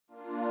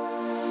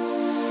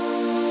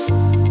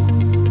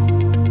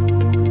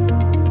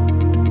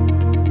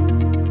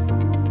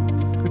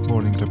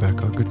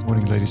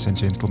ladies and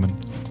gentlemen.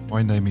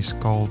 My name is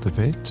Carl de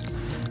Wet,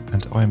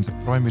 and I am the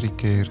Primary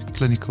Care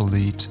Clinical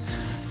Lead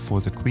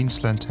for the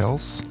Queensland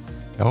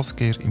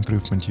Healthcare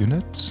Improvement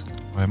Unit.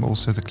 I am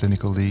also the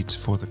Clinical Lead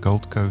for the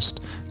Gold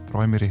Coast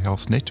Primary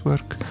Health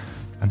Network,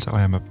 and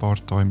I am a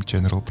part-time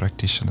General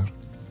Practitioner.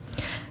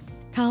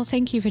 Carl,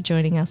 thank you for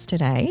joining us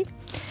today.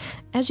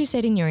 As you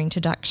said in your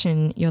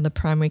introduction, you're the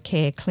Primary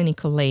Care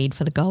Clinical Lead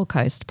for the Gold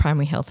Coast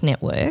Primary Health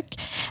Network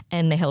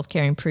and the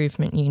Healthcare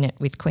Improvement Unit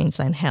with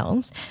Queensland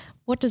Health.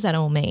 What does that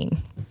all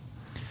mean?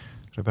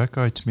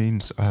 Rebecca, it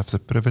means I have the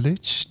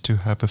privilege to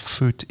have a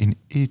foot in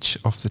each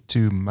of the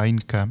two main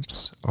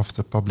camps of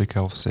the public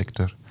health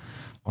sector.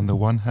 On the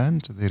one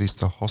hand, there is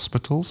the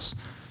hospitals,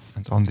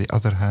 and on the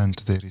other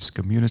hand, there is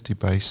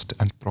community-based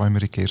and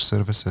primary care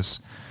services.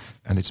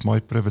 And it's my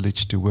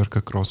privilege to work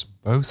across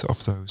both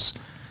of those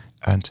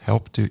and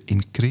help to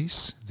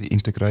increase the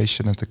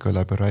integration and the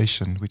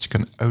collaboration, which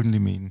can only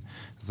mean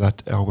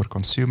that our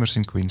consumers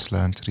in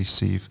Queensland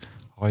receive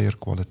higher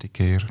quality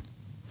care.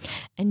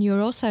 And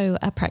you're also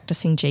a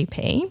practicing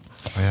GP.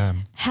 I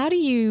am. How do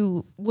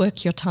you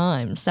work your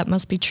times? That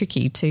must be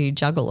tricky to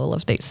juggle all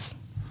of this.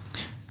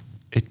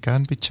 It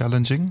can be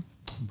challenging,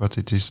 but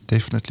it is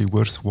definitely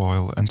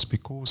worthwhile. And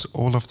because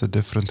all of the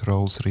different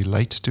roles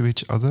relate to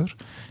each other,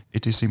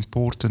 it is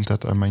important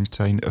that I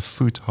maintain a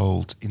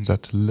foothold in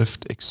that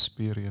lived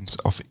experience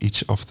of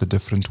each of the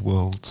different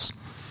worlds.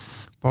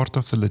 Part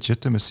of the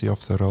legitimacy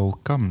of the role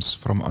comes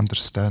from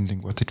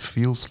understanding what it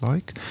feels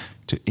like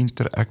to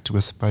interact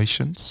with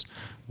patients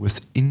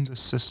within the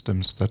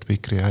systems that we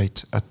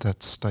create at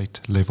that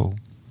state level.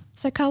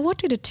 So, Carl, what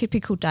did a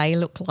typical day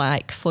look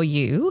like for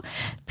you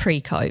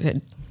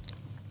pre-COVID?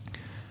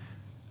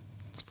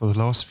 For the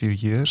last few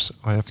years,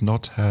 I have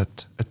not had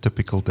a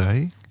typical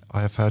day.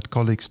 I have had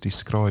colleagues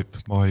describe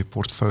my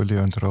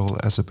portfolio and role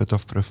as a bit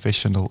of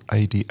professional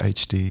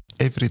ADHD.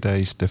 Every day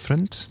is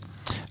different.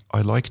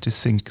 I like to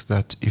think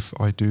that if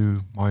I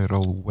do my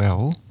role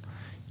well,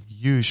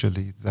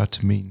 usually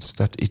that means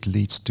that it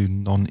leads to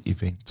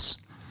non-events.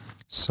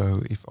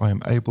 So if I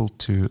am able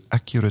to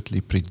accurately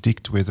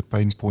predict where the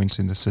pain points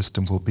in the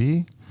system will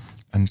be,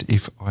 and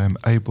if I am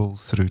able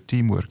through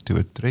teamwork to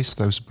address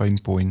those pain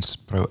points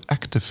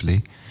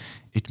proactively,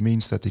 it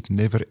means that it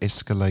never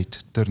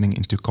escalates, turning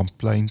into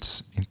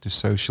complaints, into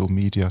social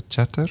media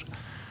chatter,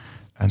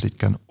 and it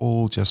can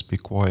all just be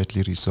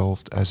quietly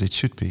resolved as it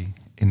should be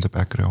in the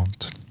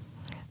background.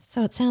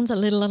 So it sounds a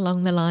little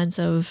along the lines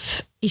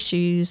of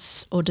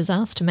issues or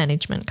disaster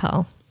management,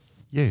 Carl.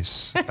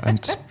 Yes,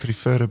 and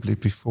preferably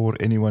before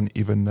anyone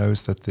even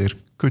knows that there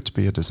could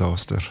be a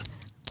disaster.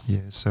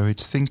 Yeah, so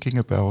it's thinking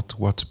about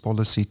what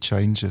policy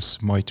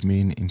changes might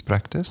mean in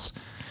practice,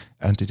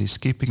 and it is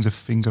keeping the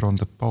finger on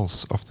the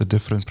pulse of the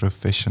different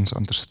professions,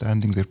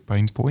 understanding their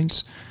pain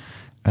points,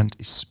 and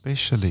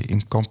especially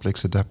in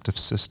complex adaptive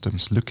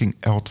systems, looking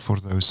out for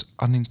those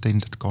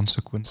unintended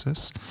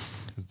consequences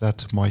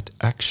that might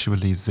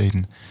actually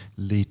then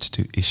lead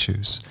to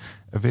issues.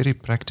 A very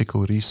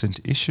practical recent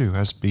issue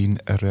has been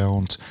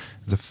around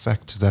the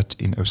fact that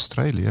in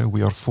Australia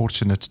we are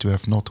fortunate to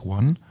have not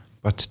one,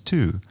 but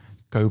two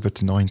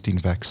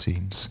COVID-19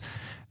 vaccines.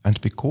 And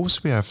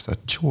because we have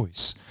that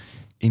choice,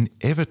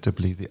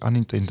 inevitably the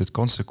unintended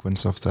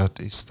consequence of that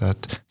is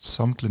that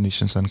some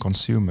clinicians and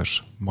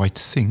consumers might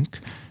think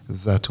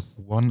that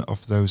one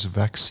of those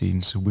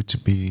vaccines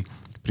would be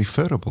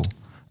preferable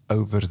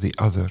over the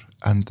other,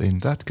 and then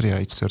that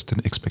creates certain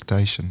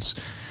expectations.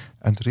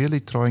 And really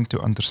trying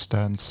to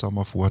understand some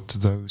of what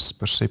those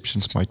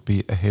perceptions might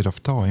be ahead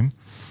of time,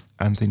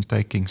 and then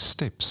taking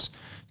steps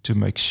to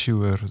make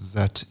sure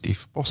that,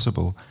 if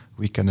possible,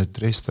 we can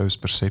address those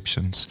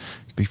perceptions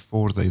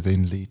before they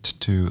then lead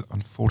to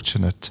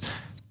unfortunate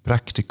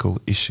practical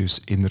issues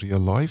in real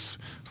life,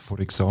 for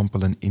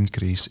example, an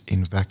increase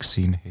in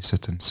vaccine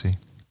hesitancy.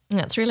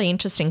 That's really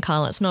interesting,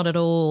 Carl. It's not at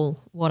all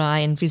what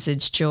I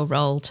envisaged your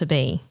role to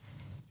be.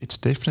 It's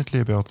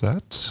definitely about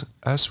that.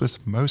 As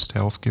with most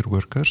healthcare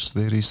workers,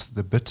 there is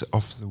the bit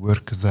of the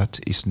work that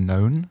is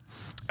known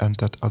and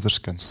that others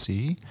can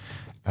see.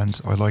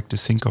 And I like to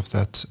think of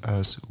that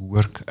as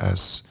work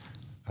as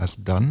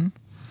done.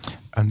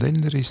 And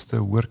then there is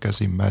the work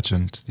as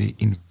imagined, the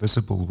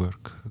invisible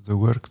work, the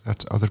work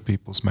that other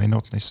people may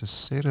not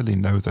necessarily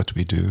know that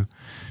we do.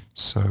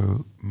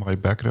 So my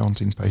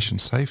background in patient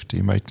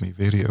safety made me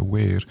very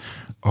aware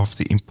of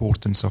the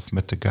importance of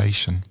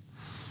mitigation,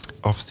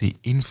 of the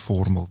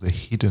informal, the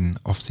hidden,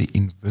 of the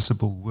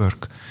invisible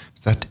work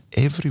that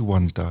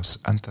everyone does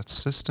and that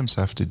systems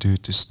have to do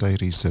to stay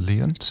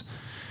resilient.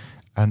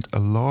 And a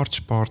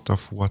large part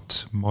of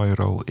what my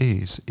role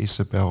is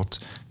about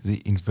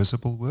the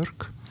invisible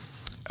work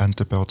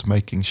and about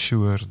making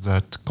sure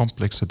that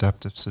complex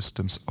adaptive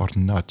systems are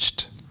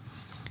nudged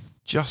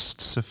just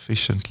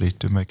sufficiently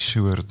to make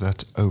sure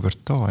that over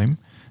time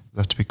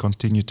that we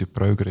continue to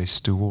progress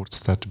towards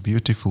that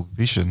beautiful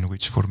vision,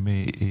 which for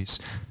me is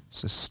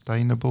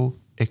sustainable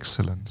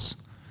excellence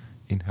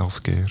in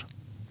healthcare.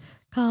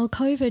 Carl,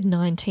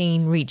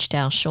 COVID-19 reached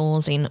our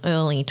shores in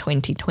early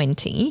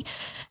 2020.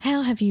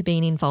 How have you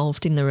been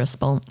involved in the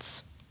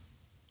response?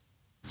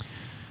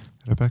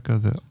 Rebecca,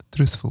 the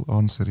truthful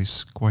answer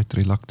is quite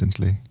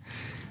reluctantly.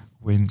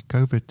 When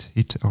COVID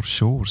hit our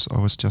shores, I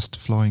was just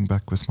flying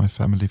back with my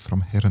family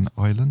from Heron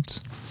Island.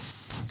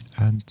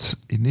 And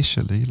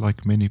initially,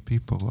 like many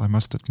people, I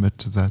must admit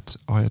that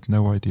I had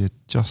no idea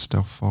just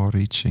how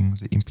far-reaching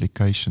the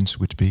implications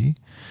would be.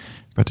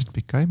 But it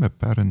became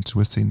apparent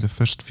within the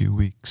first few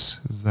weeks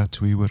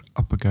that we were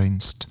up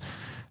against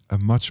a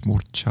much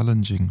more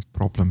challenging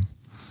problem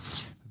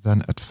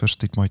than at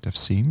first it might have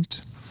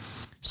seemed.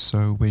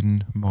 So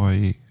when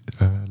my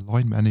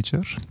line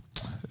manager,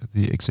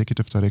 the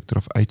executive director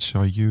of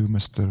HIU,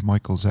 Mr.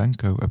 Michael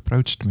Zanko,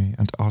 approached me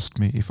and asked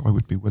me if I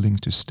would be willing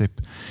to step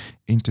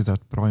into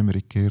that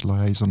primary care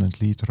liaison and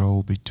lead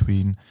role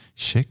between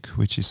SHEC,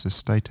 which is the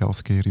State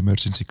Healthcare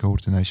Emergency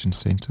Coordination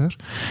Centre,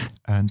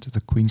 and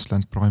the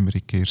Queensland primary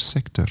care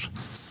sector,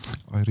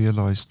 I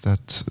realised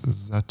that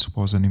that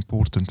was an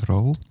important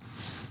role,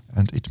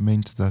 and it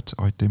meant that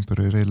I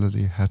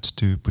temporarily had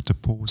to put a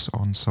pause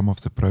on some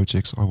of the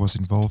projects I was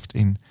involved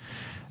in,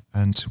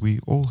 and we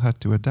all had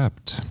to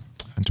adapt.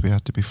 And we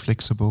had to be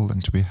flexible,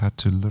 and we had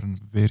to learn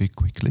very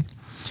quickly.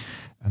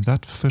 And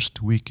that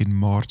first week in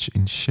March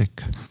in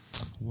SHEC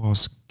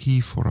was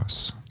key for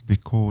us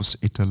because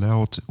it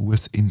allowed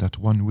within that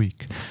 1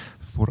 week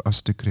for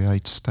us to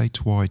create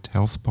statewide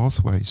health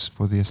pathways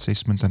for the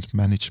assessment and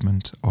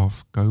management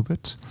of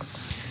COVID.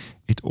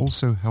 It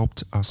also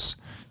helped us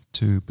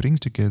to bring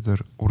together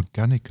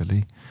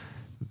organically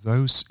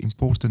those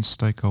important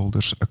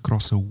stakeholders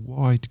across a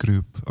wide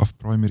group of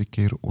primary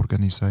care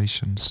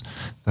organizations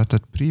that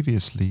had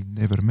previously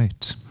never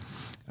met.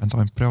 And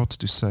I'm proud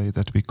to say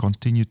that we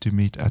continue to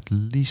meet at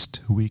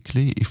least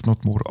weekly, if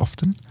not more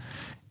often,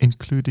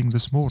 including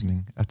this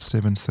morning at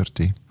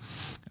 7:30.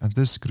 And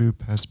this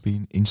group has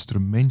been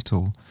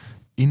instrumental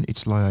in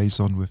its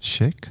liaison with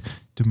SHEC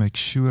to make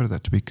sure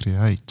that we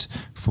create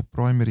for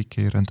primary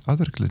care and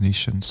other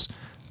clinicians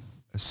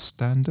a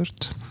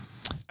standard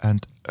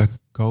and a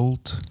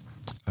gold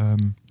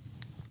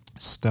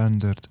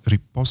standard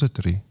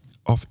repository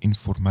of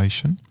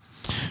information,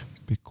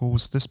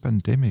 because this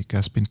pandemic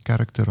has been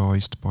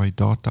characterized by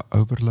data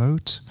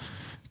overload,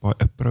 by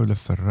a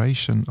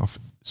proliferation of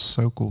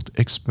so-called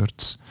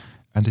experts,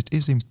 and it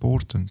is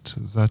important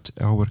that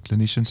our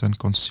clinicians and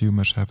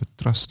consumers have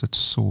a trusted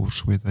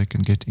source where they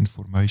can get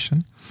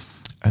information,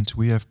 and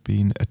we have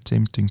been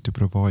attempting to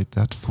provide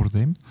that for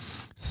them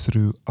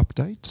through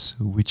updates,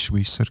 which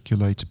we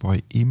circulate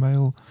by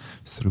email,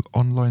 through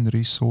online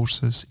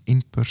resources,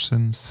 in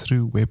person,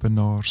 through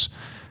webinars.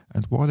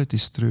 And while it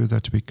is true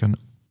that we can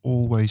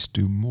always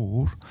do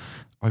more,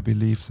 I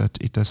believe that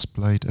it has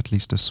played at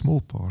least a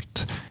small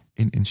part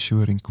in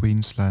ensuring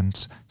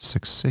Queensland's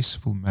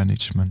successful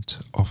management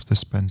of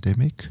this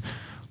pandemic,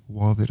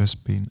 while there has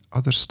been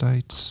other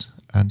states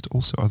and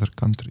also other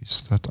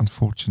countries that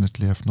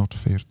unfortunately have not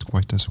fared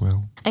quite as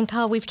well. And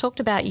Carl, we've talked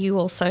about you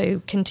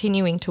also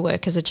continuing to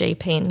work as a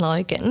GP in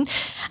Logan.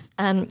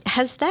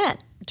 Has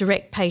that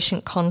direct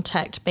patient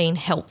contact been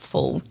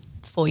helpful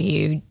for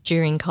you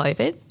during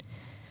COVID?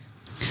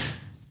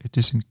 It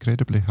is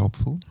incredibly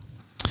helpful.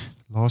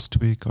 Last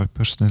week I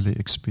personally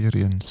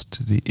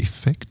experienced the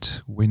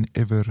effect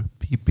whenever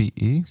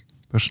PPE,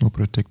 personal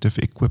protective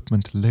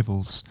equipment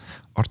levels,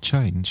 are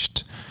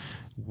changed.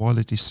 While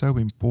it is so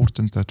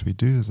important that we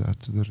do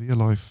that, the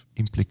real-life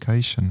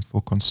implication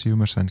for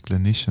consumers and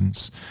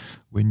clinicians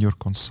when you're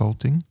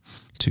consulting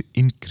to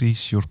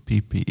increase your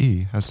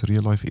PPE has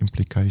real-life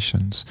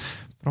implications,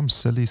 from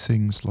silly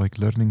things like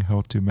learning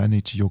how to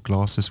manage your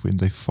glasses when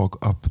they fog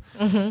up,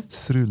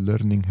 through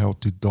learning how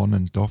to don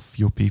and doff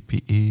your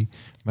PPE,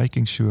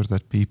 making sure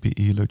that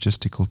PPE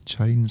logistical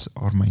chains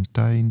are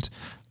maintained,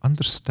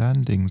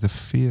 understanding the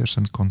fears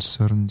and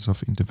concerns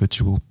of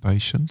individual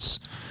patients.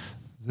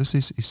 This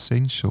is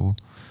essential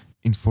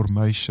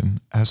information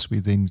as we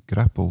then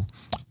grapple,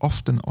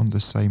 often on the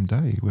same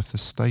day, with the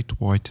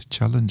statewide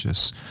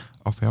challenges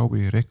of how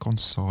we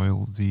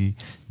reconcile the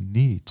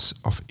needs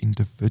of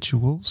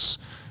individuals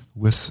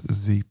with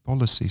the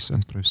policies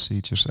and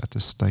procedures at a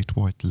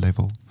statewide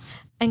level.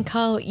 And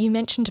Carl, you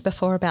mentioned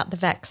before about the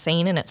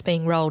vaccine and it's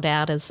being rolled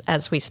out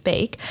as we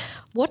speak.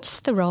 What's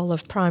the role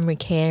of primary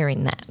care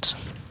in that?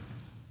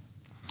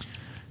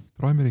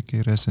 Primary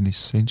care has an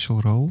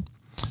essential role.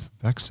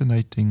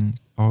 Vaccinating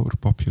our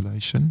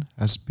population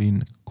has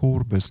been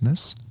core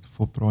business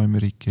for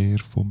primary care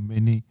for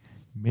many,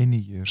 many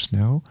years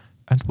now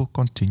and will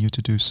continue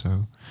to do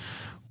so.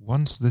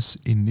 Once this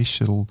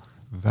initial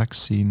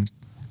vaccine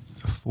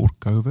for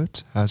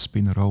COVID has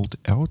been rolled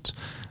out,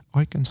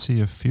 I can see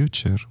a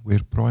future where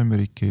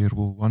primary care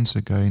will once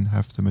again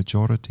have the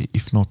majority,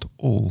 if not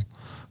all,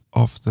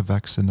 of the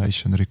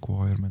vaccination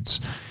requirements.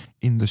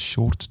 In the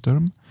short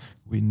term,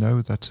 we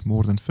know that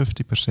more than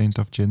 50%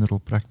 of general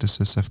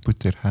practices have put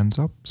their hands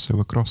up. So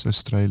across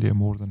Australia,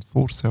 more than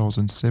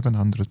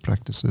 4,700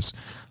 practices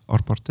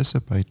are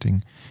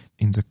participating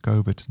in the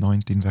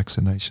COVID-19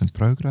 vaccination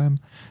program.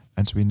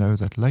 And we know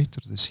that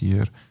later this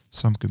year,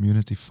 some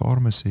community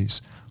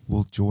pharmacies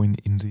will join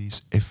in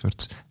these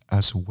efforts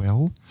as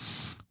well.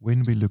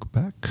 When we look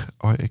back,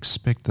 I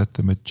expect that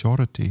the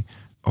majority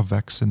of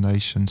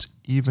vaccinations,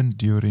 even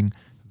during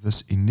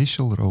this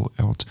initial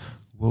rollout,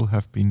 will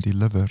have been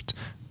delivered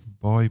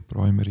by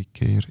primary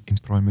care in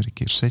primary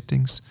care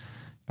settings,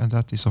 and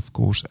that is, of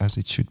course, as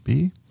it should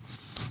be.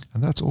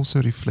 And that's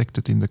also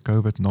reflected in the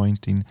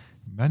COVID-19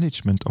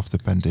 management of the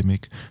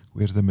pandemic,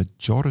 where the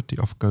majority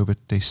of COVID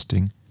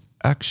testing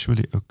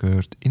actually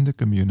occurred in the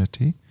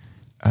community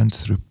and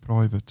through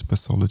private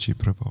pathology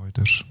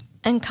providers.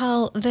 And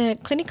Carl, the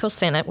Clinical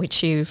Senate,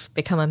 which you've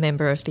become a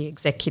member of the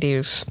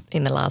executive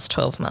in the last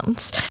 12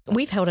 months,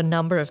 we've held a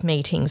number of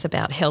meetings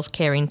about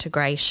healthcare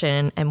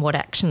integration and what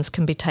actions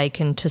can be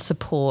taken to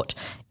support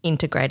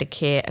integrated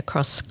care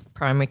across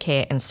primary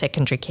care and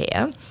secondary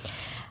care.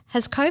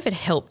 Has COVID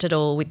helped at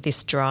all with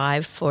this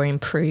drive for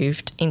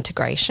improved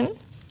integration?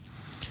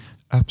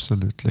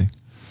 Absolutely.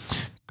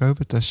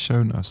 COVID has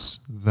shown us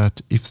that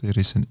if there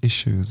is an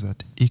issue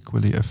that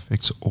equally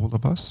affects all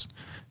of us,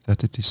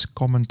 that it is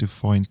common to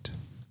find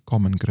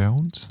common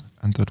ground,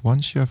 and that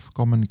once you have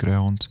common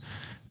ground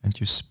and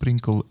you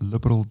sprinkle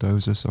liberal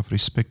doses of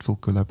respectful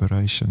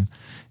collaboration,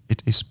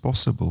 it is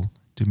possible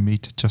to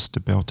meet just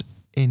about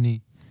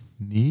any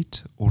need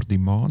or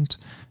demand,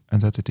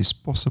 and that it is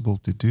possible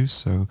to do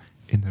so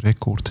in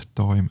record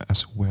time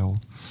as well.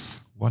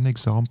 One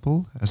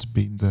example has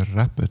been the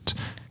rapid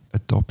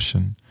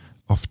adoption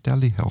of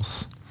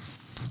telehealth,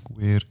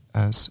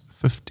 whereas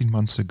 15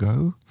 months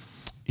ago,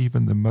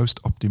 even the most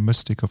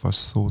optimistic of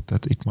us thought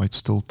that it might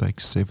still take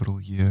several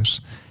years.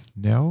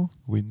 Now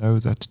we know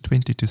that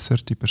 20 to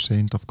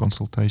 30% of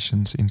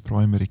consultations in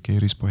primary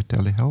care is by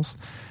telehealth,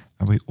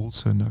 and we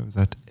also know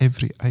that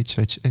every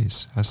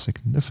HHS has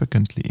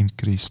significantly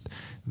increased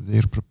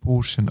their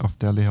proportion of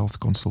telehealth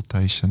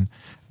consultation,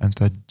 and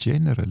that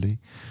generally,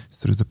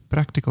 through the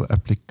practical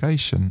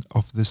application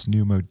of this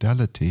new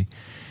modality,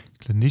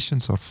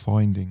 clinicians are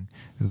finding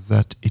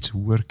that it's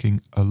working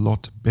a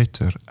lot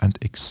better and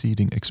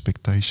exceeding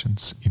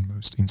expectations in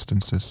most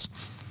instances.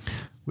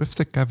 With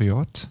the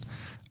caveat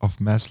of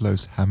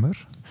Maslow's hammer,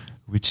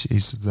 which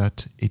is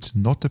that it's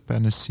not a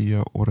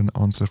panacea or an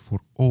answer for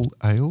all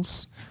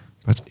ails,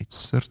 but it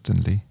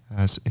certainly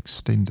has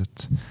extended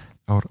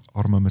our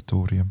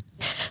armamentarium.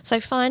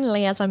 So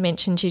finally, as I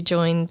mentioned, you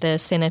joined the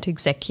Senate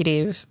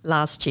Executive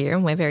last year,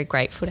 and we're very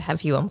grateful to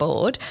have you on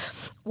board.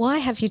 Why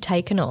have you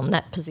taken on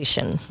that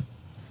position?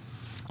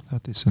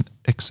 That is an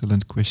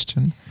excellent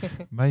question,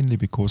 mainly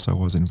because I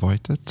was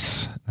invited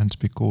and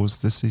because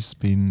this has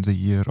been the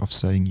year of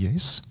saying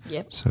yes,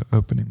 so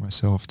opening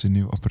myself to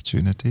new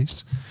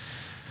opportunities.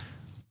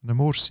 On a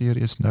more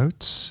serious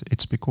note,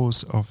 it's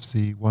because of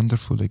the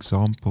wonderful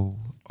example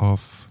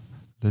of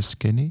Liz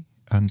Kenny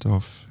and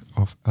of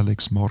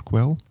Alex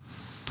Markwell.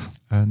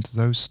 And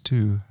those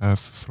two have,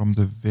 from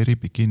the very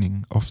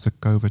beginning of the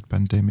COVID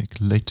pandemic,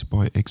 led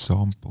by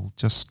example,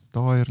 just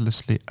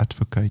tirelessly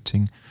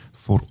advocating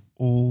for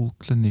all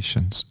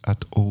clinicians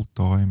at all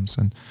times.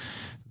 And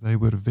they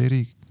were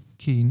very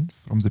keen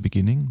from the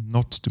beginning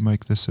not to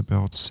make this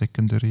about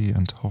secondary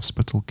and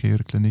hospital care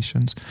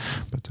clinicians,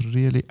 but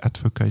really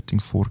advocating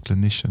for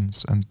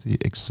clinicians. And the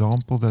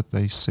example that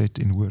they set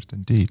in word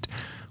and deed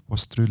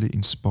was truly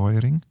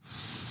inspiring.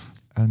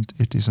 And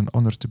it is an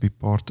honor to be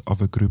part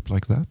of a group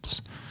like that.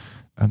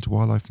 And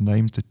while I've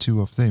named the two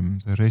of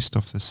them, the rest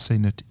of the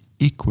Senate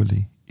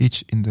equally,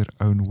 each in their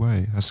own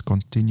way, has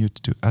continued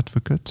to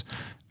advocate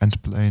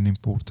and play an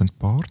important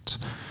part.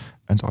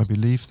 And I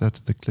believe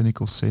that the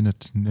Clinical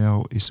Senate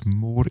now is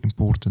more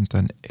important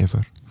than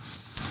ever.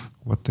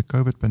 What the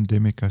COVID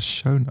pandemic has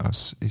shown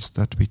us is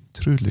that we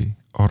truly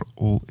are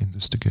all in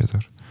this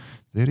together.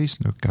 There is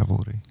no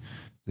cavalry.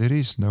 There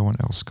is no one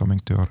else coming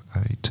to our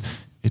aid.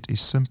 It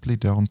is simply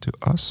down to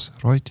us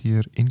right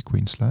here in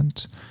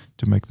Queensland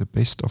to make the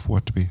best of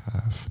what we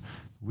have.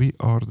 We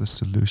are the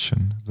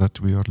solution that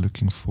we are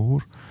looking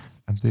for,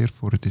 and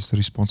therefore it is the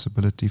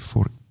responsibility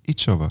for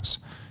each of us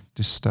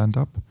to stand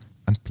up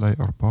and play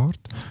our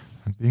part,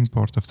 and being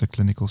part of the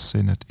Clinical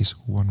Senate is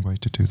one way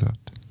to do that.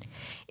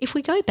 If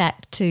we go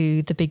back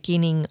to the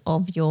beginning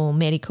of your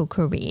medical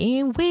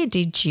career, where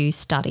did you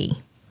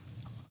study?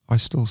 I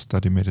still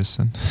study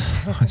medicine.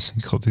 I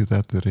think I'll do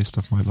that the rest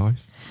of my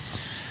life.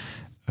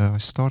 I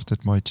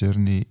started my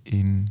journey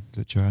in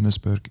the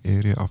Johannesburg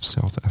area of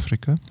South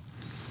Africa,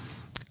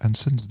 and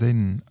since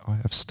then I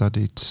have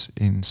studied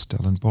in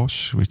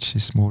Stellenbosch, which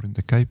is more in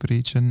the Cape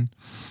region.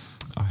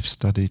 I've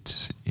studied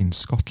in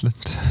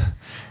Scotland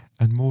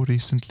and more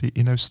recently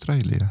in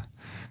Australia.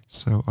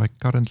 So I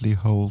currently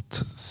hold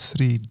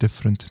 3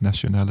 different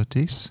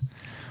nationalities,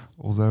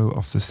 although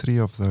of the 3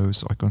 of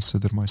those I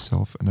consider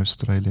myself an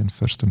Australian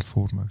first and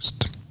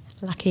foremost.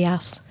 Lucky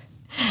us.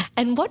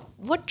 And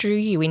what drew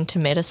you into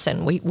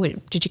medicine?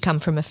 Did you come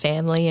from a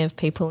family of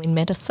people in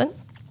medicine?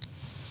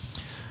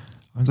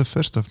 I'm the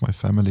first of my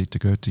family to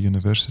go to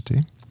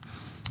university,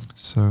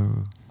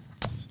 so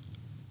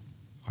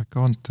I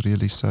can't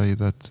really say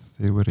that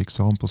there were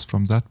examples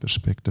from that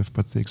perspective,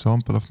 but the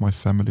example of my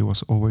family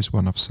was always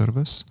one of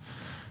service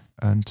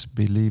and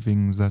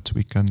believing that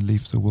we can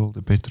leave the world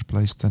a better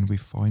place than we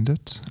find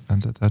it,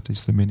 and that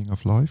is the meaning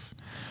of life.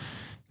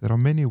 There are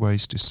many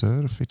ways to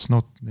serve. It's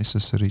not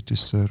necessary to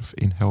serve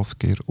in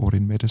healthcare or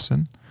in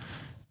medicine.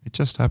 It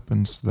just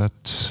happens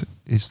that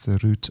is the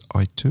route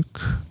I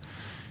took.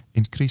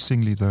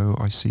 Increasingly, though,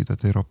 I see that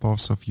there are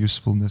paths of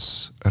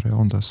usefulness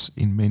around us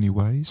in many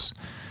ways.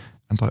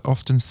 And I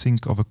often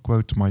think of a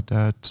quote my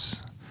dad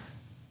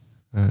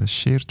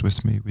shared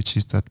with me, which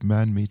is that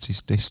man meets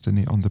his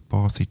destiny on the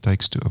path he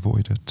takes to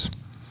avoid it.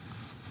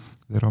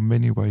 There are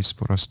many ways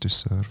for us to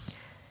serve.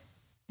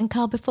 And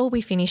Carl, before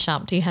we finish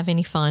up, do you have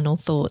any final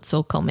thoughts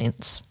or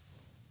comments?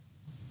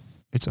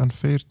 It's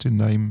unfair to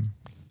name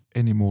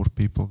any more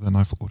people than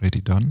I've already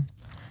done.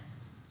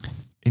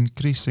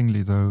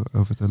 Increasingly, though,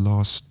 over the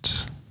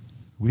last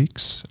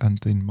weeks and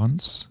then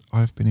months,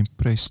 I've been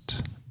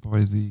impressed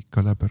by the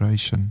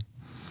collaboration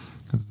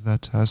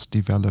that has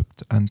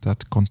developed and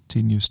that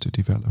continues to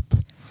develop.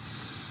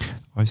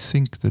 I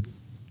think that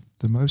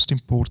the most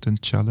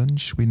important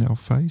challenge we now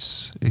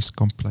face is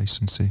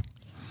complacency.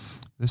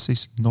 This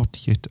is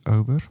not yet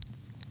over,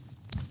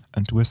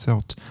 and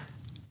without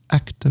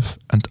active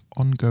and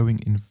ongoing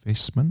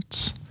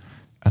investment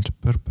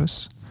and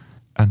purpose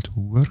and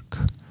work,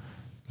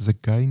 the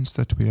gains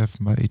that we have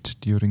made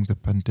during the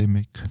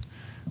pandemic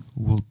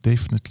will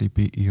definitely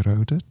be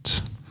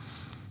eroded.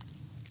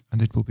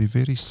 And it will be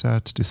very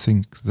sad to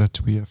think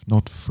that we have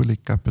not fully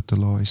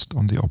capitalized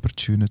on the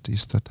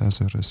opportunities that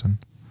has arisen.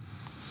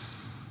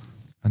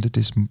 And it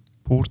is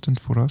important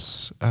for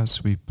us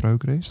as we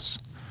progress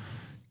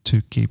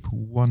to keep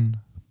one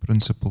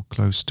principle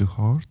close to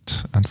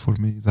heart, and for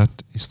me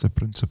that is the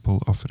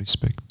principle of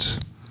respect.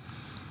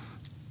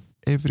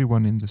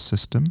 Everyone in the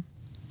system,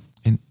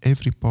 in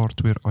every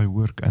part where I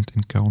work and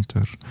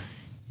encounter,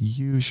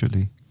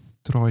 usually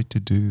try to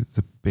do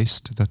the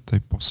best that they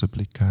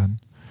possibly can.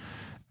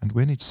 And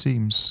when it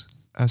seems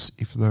as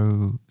if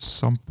though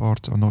some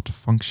parts are not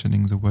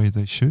functioning the way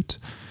they should,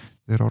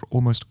 there are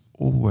almost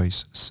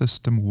always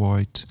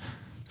system-wide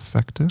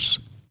factors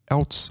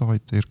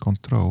outside their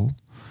control.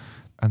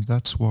 And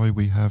that's why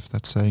we have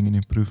that saying in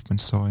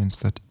improvement science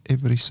that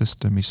every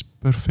system is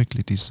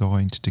perfectly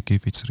designed to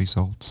give its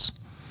results.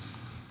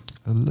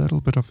 A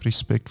little bit of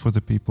respect for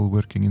the people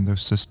working in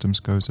those systems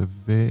goes a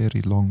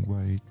very long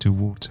way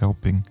towards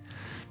helping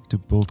to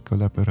build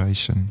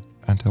collaboration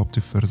and help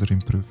to further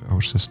improve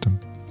our system.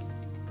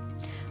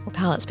 Well,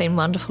 Carl, it's been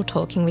wonderful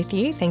talking with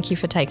you. Thank you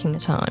for taking the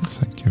time.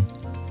 Thank you.